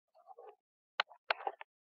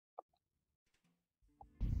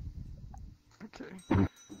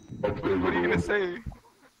What are you gonna say?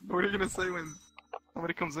 What are you gonna say when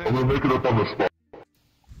somebody comes in? I'm gonna make it up on the spot.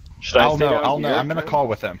 Should I I'll stay know. down I'll know. here? I'm in a call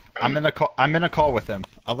with him. I'm in a call with him.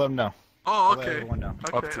 I'll let him know. Oh, I'll let okay. everyone know.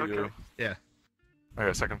 Okay, Up to okay. you. Yeah.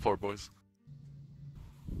 Okay, second floor, boys.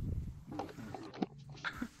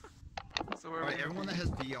 So where Alright, everyone that has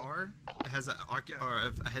VR, has a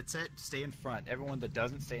headset, stay in front. Everyone that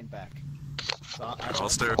doesn't, stay in back. So I'll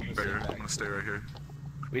stay right here. I'm gonna stay right here.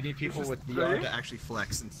 We need people with VR to actually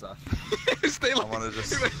flex and stuff. Stay like, I wanna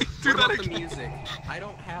just... do that the again. music. I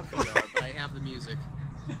don't have VR, but I have the music.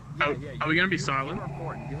 Yeah, Are we gonna be silent? You're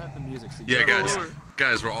important. You have the music. So Yeah, gotta guys. know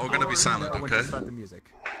Guys, we're all gonna be silent, when okay? to start the music.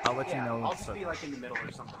 I'll let you know. when I'll to just start. be like in the middle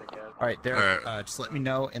or something again. Alright, there. Alright. Just let me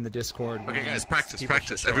know in the Discord. Okay, when guys, practice, people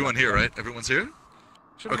practice. should show Everyone up. here, right? Everyone's here?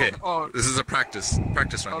 Okay, this is a practice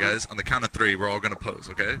run, guys. On the count of 3, we're all gonna pose,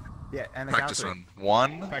 okay? Yeah, and the Practice count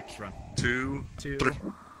run. 1, Practice run. 2, 2, 3.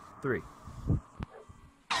 3.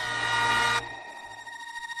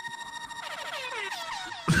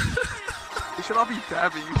 You should all be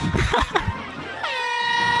dabbing.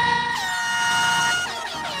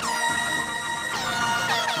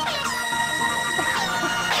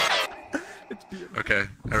 It's beautiful. Okay,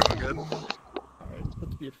 everyone good?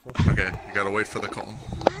 That's beautiful. Okay, you gotta wait for the call.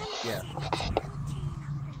 Yeah.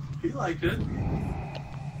 He liked it.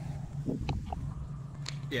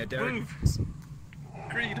 Yeah, Derek. Move.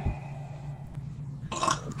 Greed.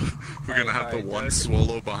 We're gonna have the one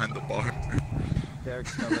Swolo behind the bar.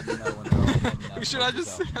 Derek's gonna let me know when they're all heading out. Should I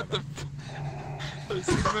just sit at the... There's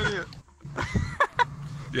too many...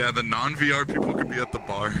 Yeah, the non-VR people could be at the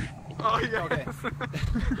bar. Oh, yeah. Okay.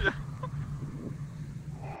 Yeah.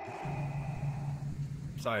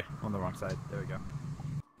 Sorry, on the wrong side. There we go.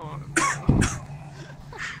 Oh.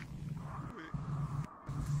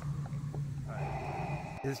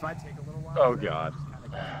 This might take a little while. Oh, so God. Just kind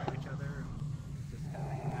of get to know each other and just kind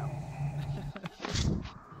of hang out.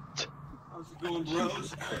 How's it going,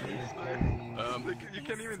 bros? You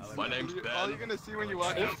can't even see. My name's Ben. All you're gonna see when you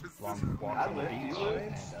walk up is Long walk I on the live beach.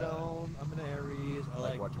 Felix, Stone, I'm an Aries, I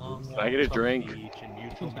like watching long movies. Can I get a walks on drink? the beach and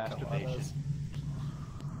mutual masturbation.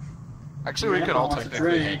 Actually, we can all wants a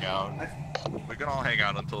technically drink. hang out. We can all hang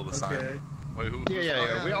out until the sign. Wait, who?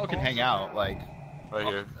 Yeah. We all can hang out, like, Right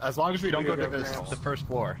here. as long as we don't go to the first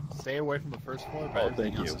floor. Stay away from the first floor, but Oh,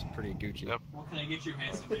 everything thank else you. is pretty Gucci. Yep. What can I get you,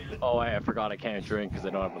 handsome man? Oh, I forgot I can't drink because I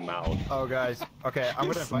don't have a mouth. Oh, guys. Okay, I'm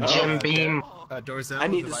gonna invite Jim Beam. Dorzel. I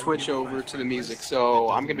need to switch over to the music, so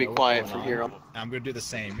I'm gonna be quiet from here on. I'm gonna do the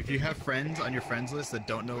same. If you have friends on your friends list that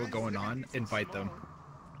don't know what's going on, invite them.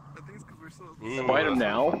 I think it's because we're so... Ooh, Invite him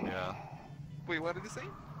that's- now? Yeah. Wait, what did he say? Do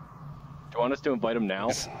you want us to invite him now?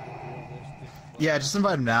 Yeah, just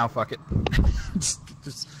invite them now. Fuck it.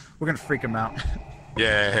 just we're gonna freak them out.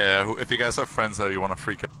 Yeah. If you guys have friends that you want to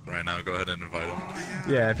freak out right now, go ahead and invite them.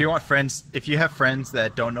 Yeah, if you want friends, if you have friends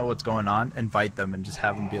that don't know what's going on, invite them and just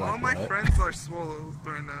have them be like, All my "What?" friends are Swolos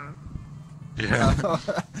during that.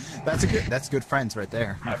 Yeah. that's good friends right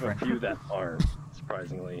there. I My have a friend. few that aren't,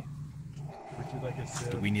 surprisingly. Would you like a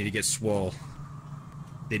sip? We need to get swole.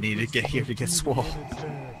 They need to get here to get swole.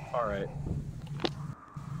 Alright.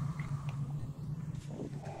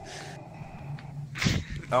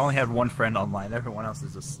 I only had one friend online. Everyone else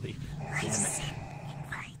is asleep. Damn it.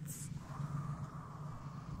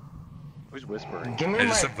 Who's whispering? Give me I my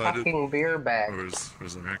just invited- fucking beer back. Where's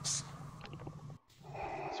Rex?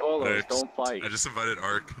 Swolos, Rex. don't fight. I just invited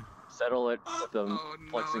Ark. Settle it with the Oh, no,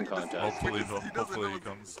 flexing he doesn't- contest. Hopefully, Because he doesn't hopefully know he what's-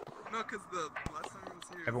 comes. No, because the last time he was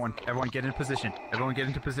here... Everyone get in position. Everyone get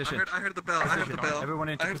into position. I heard the bell. I heard the bell. Everyone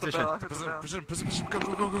into I heard the position. bell. I heard the bell. Position.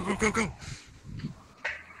 Go.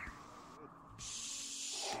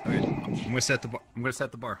 Okay, I'm gonna set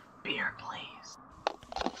the bar. Beer, please.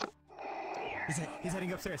 He's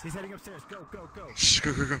heading upstairs. Go. Shh,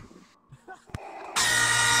 go.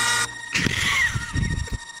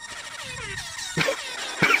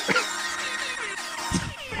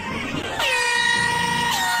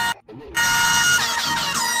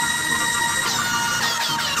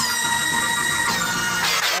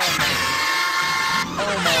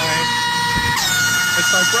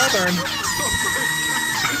 It's my brother.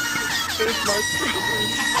 It's my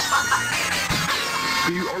brother.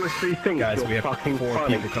 Do you honestly think Guys, you're we have fucking 4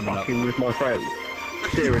 funny people coming up. fucking with my friends?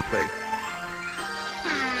 Seriously.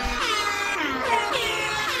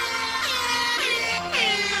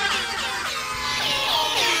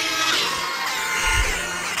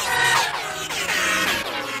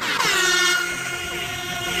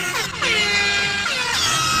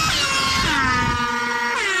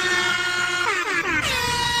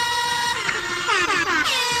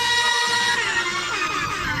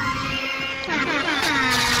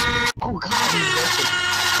 Oh god.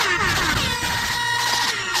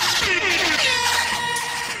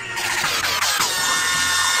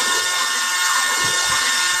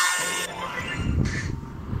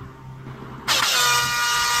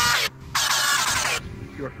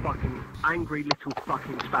 angry little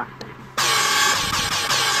fucking spastic.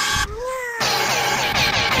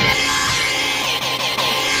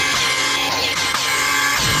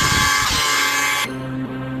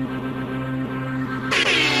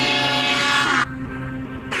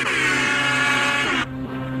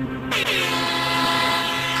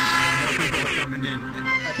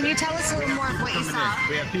 Can you tell us a little more of what you saw?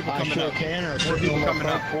 We have people coming up. More people coming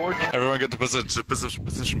up. Everyone get to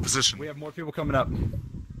position. We have more people coming up. They're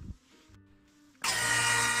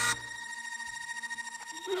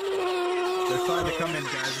trying to come in,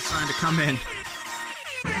 guys. They're trying to come in.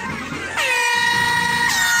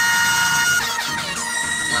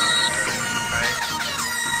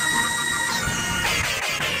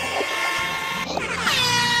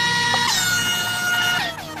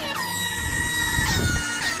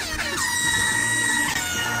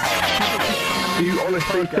 Do you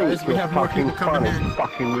honestly guys, think we you're have more fucking people coming funny in.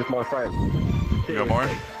 fucking with my friends? You got more?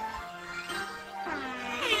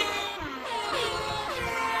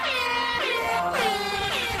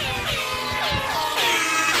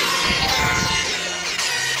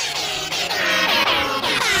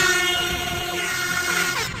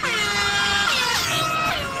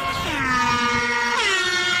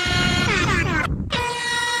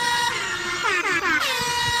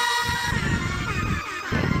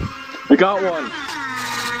 We got one.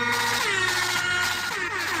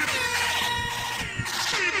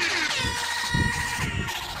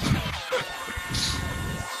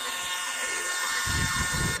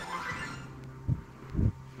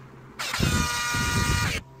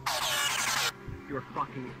 You're a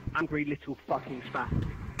fucking angry little fucking spastic.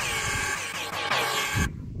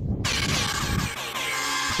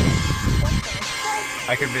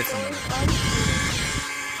 I convinced him.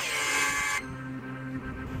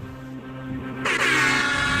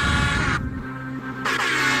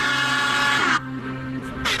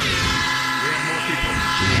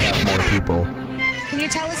 Can you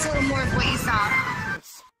tell us a little more of what you saw?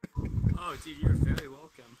 Oh, dude, you're very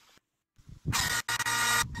welcome.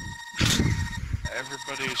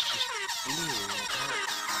 Everybody's just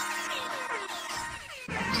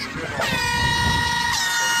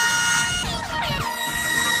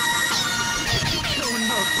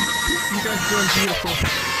You guys doing beautiful.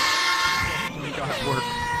 You got work.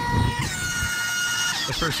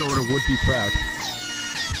 The First Order would be proud.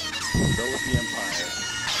 Go with the Empire.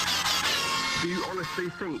 Do you honestly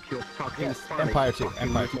think you're fucking Yes, funny Empire too, fucking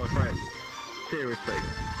Empire with my friends? Seriously.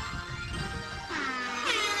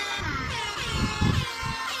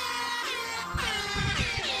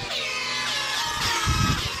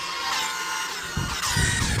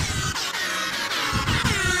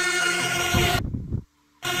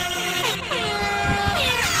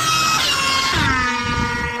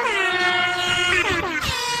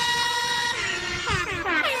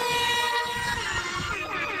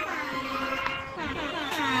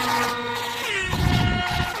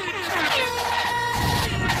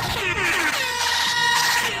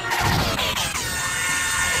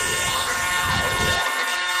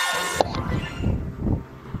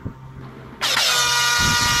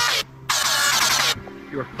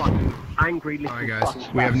 You're a fucking angry little Alright guys,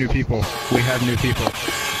 fucking we have new people. We have new people.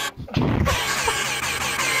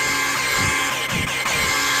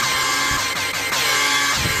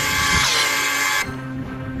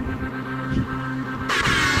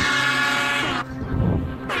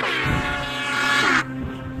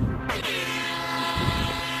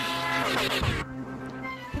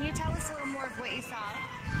 Can you tell us a little more of what you saw?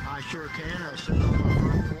 I sure can. I sit on my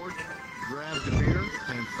front porch, grab the beer,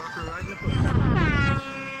 and fuck her right in the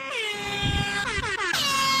pussy.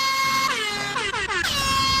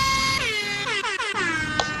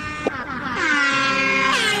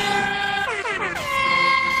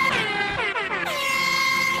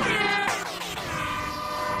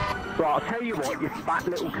 Right, I'll tell you what, you fat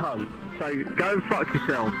little cunt. So go and fuck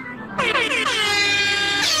yourself.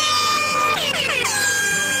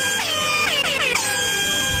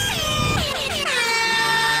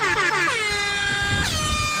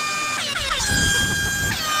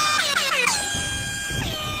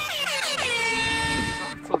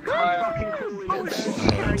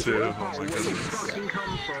 Too. Oh my Where you goodness. fucking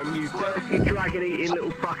come from, you dirty dragon eating little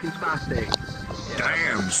fucking spastic.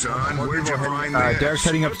 Damn, son, where'd you find this? Derek's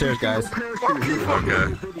heading upstairs, guys. Person who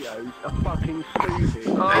Okay. videos are fucking stupid.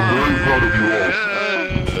 I'm really proud of you all.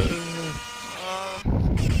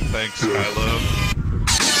 Thanks, Kylo.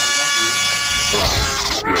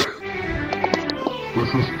 This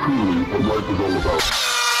is truly what life is all about.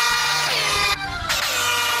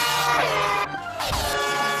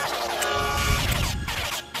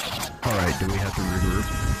 Alright, do we have to regroup?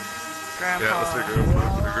 Grandpa. Yeah, let's regroup.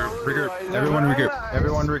 Regroup. Everyone regroup.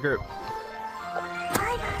 Everyone regroup.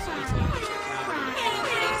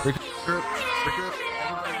 Regroup. Regroup.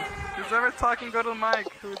 Who's ever talking, go to the mic.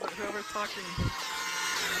 Whoever's talking.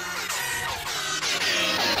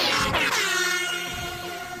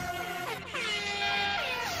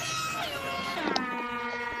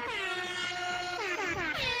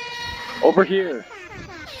 Over here.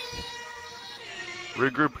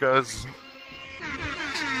 Regroup, guys.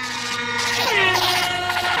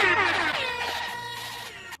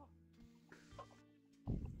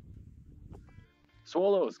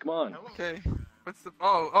 Swolos, come on. Okay. What's the?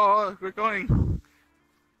 Oh, we're going.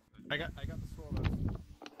 I got the Swolo. Did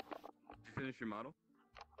you finish your model?